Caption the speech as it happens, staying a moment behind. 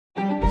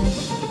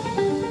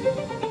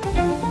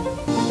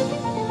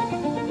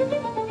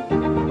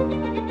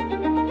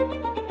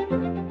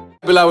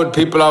beloved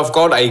people of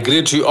God, I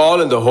greet you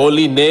all in the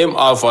holy name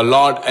of our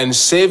Lord and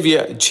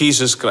Savior,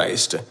 Jesus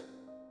Christ.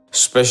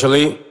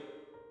 Especially,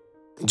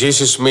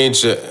 Jesus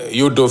meets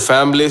YouTube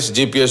families,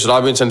 GPS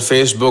Robinson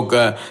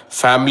Facebook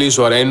families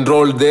who are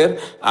enrolled there.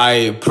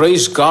 I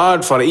praise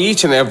God for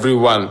each and every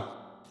one.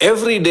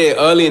 Every day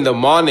early in the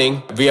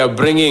morning, we are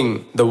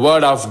bringing the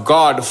word of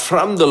God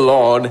from the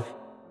Lord.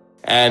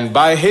 And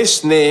by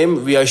His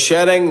name, we are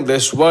sharing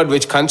this word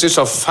which consists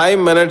of 5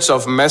 minutes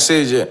of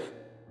message.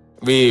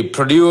 We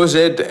produce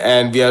it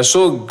and we are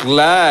so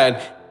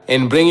glad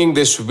in bringing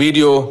this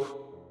video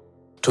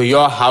to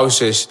your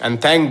houses. And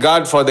thank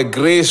God for the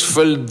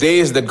grace-filled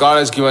days that God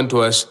has given to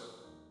us.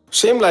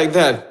 Same like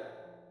that,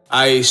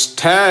 I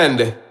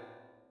stand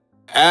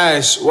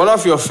as one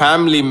of your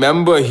family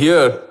member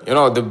here. You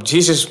know, the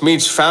Jesus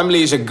Meets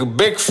family is a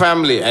big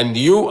family and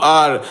you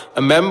are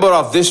a member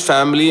of this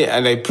family,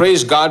 and I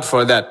praise God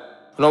for that.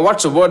 You know,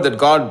 what's the word that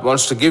God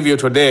wants to give you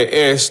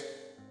today is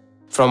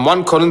from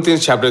 1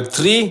 Corinthians chapter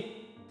 3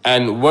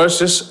 and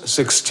verses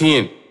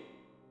 16.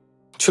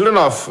 Children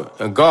of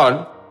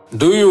God,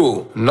 do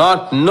you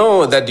not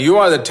know that you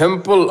are the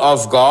temple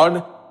of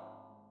God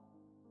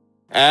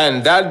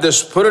and that the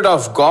Spirit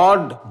of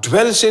God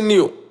dwells in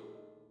you?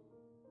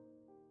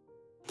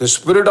 The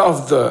Spirit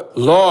of the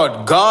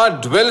Lord,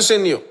 God, dwells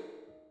in you.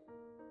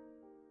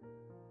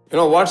 You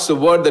know, what's the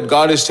word that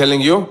God is telling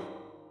you?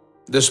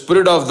 The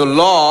Spirit of the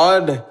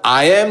Lord,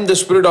 I am the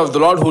Spirit of the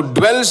Lord who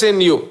dwells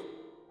in you.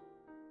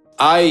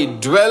 I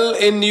dwell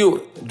in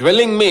you.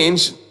 Dwelling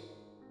means,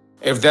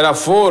 if there are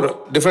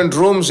 4 different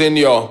rooms in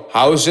your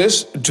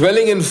houses,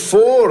 dwelling in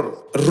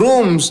 4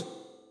 rooms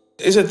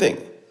is a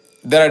thing.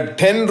 There are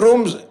 10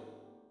 rooms.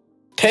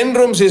 10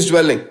 rooms is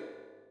dwelling.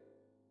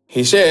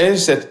 He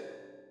says that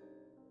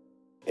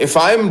if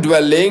I am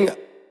dwelling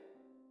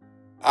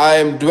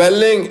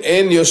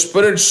in your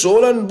spirit,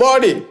 soul and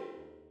body.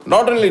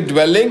 Not only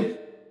dwelling,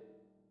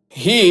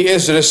 He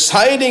is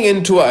residing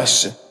into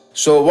us.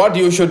 So what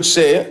you should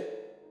say,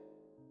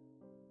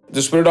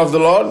 the Spirit of the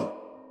Lord,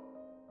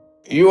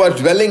 you are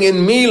dwelling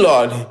in me,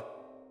 Lord.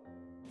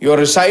 You are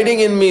residing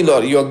in me,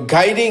 Lord. You are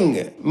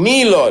guiding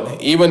me, Lord.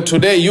 Even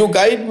today, you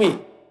guide me.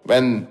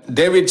 When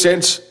David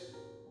says,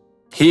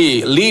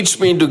 He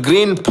leads me into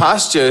green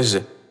pastures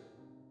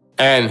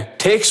and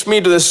takes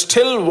me to the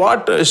still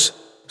waters.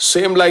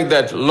 Same like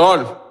that.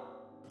 Lord,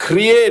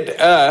 create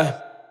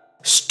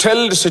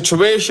still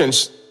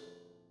situations.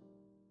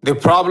 The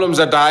problems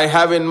that I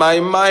have in my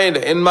mind,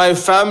 in my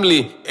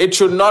family, it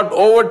should not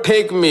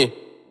overtake me.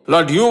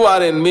 Lord, you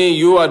are in me.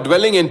 You are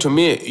dwelling into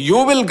me.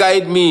 You will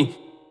guide me.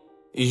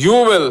 You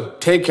will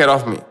take care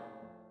of me.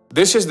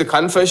 This is the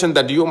confession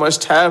that you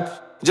must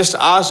have. Just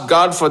ask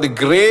God for the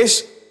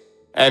grace,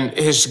 and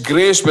His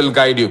grace will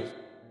guide you.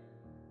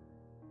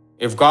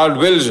 If God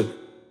wills,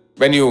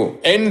 when you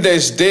end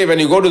this day, when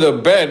you go to the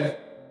bed,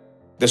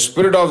 the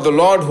Spirit of the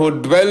Lord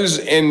who dwells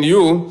in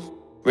you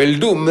will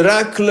do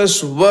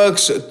miraculous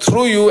works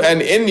through you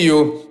and in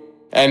you,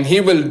 and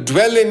He will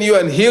dwell in you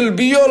and He'll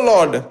be your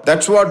Lord.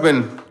 That's what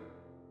when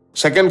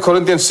 2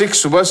 Corinthians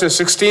 6 verses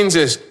 16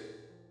 says,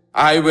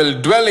 I will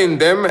dwell in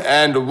them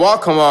and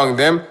walk among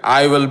them.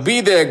 I will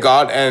be their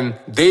God and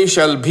they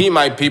shall be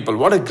my people.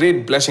 What a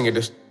great blessing it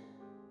is.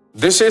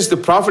 This is the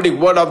prophetic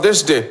word of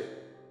this day.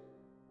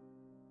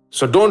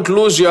 So don't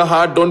lose your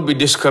heart. Don't be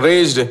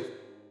discouraged.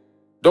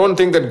 Don't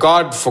think that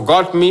God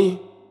forgot me.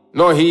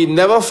 No, He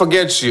never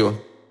forgets you.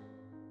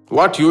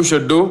 What you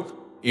should do,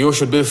 you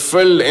should be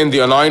filled in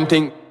the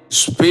anointing,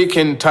 speak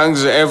in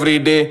tongues every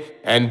day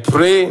and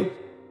pray,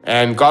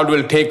 and God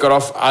will take care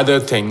of other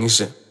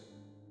things.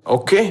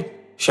 Okay,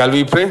 shall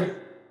we pray?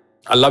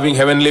 Our loving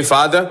Heavenly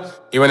Father,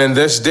 even in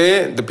this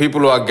day, the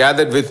people who are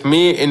gathered with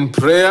me in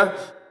prayer,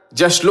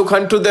 just look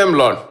unto them,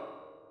 Lord.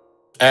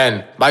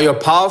 And by your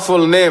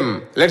powerful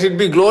name, let it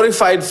be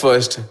glorified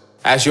first.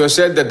 As you have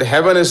said that the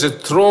heaven is the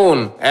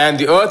throne and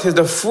the earth is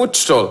the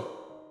footstool.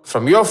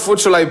 From your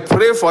footstool I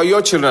pray for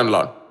your children,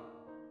 Lord.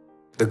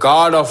 The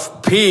God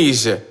of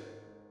peace,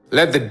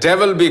 let the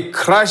devil be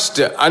crushed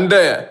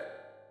under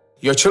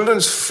your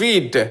children's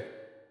feet,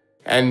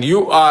 and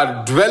you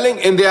are dwelling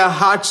in their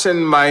hearts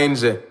and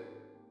minds.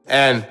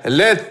 And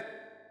let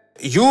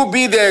you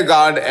be their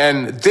God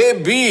and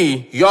they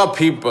be your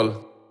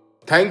people.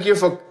 Thank you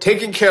for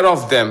taking care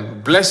of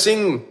them,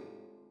 blessing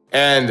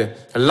and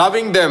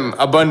loving them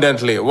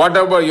abundantly.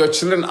 Whatever your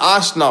children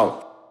ask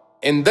now,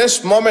 in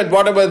this moment,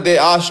 whatever they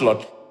ask,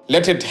 Lord,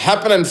 let it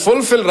happen and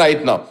fulfill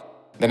right now.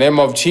 In the name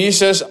of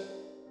Jesus,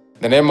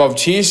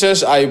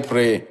 I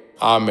pray.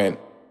 Amen.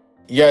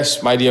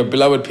 Yes, my dear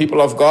beloved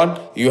people of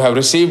God, you have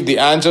received the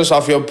answers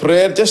of your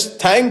prayer. Just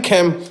thank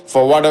Him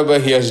for whatever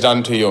He has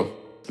done to you.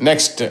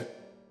 Next,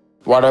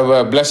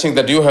 whatever blessing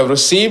that you have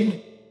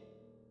received,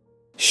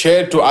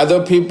 share to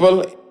other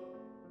people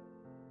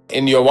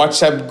in your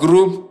WhatsApp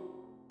group,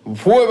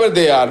 whoever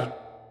they are,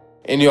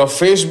 in your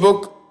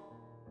Facebook.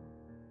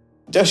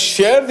 Just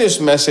share these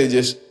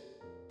messages.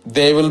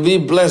 They will be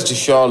blessed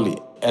surely.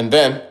 And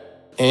then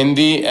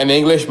Hindi and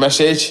English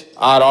message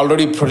are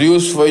already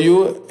produced for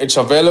you. It's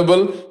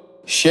available.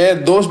 share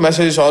those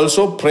messages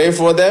also. Pray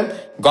for them.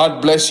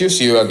 God bless you.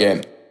 See you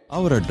again.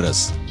 Our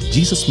address,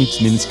 Jesus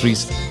Meets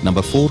Ministries,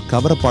 number 4,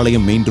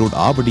 Kavarapalayam Main Road,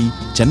 Avadi,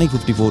 Chennai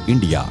 54,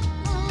 India.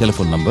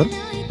 Telephone number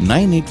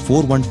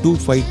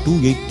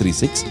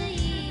 9841252836,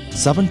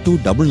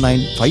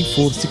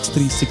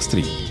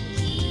 7299546363.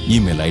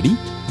 Email ID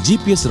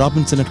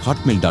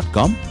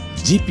gpsrobinson@hotmail.com,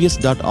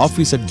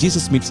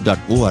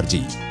 gps.office@jesusmeets.org.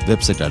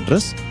 Website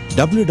address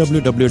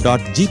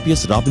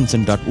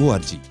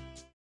www.gpsrobinson.org.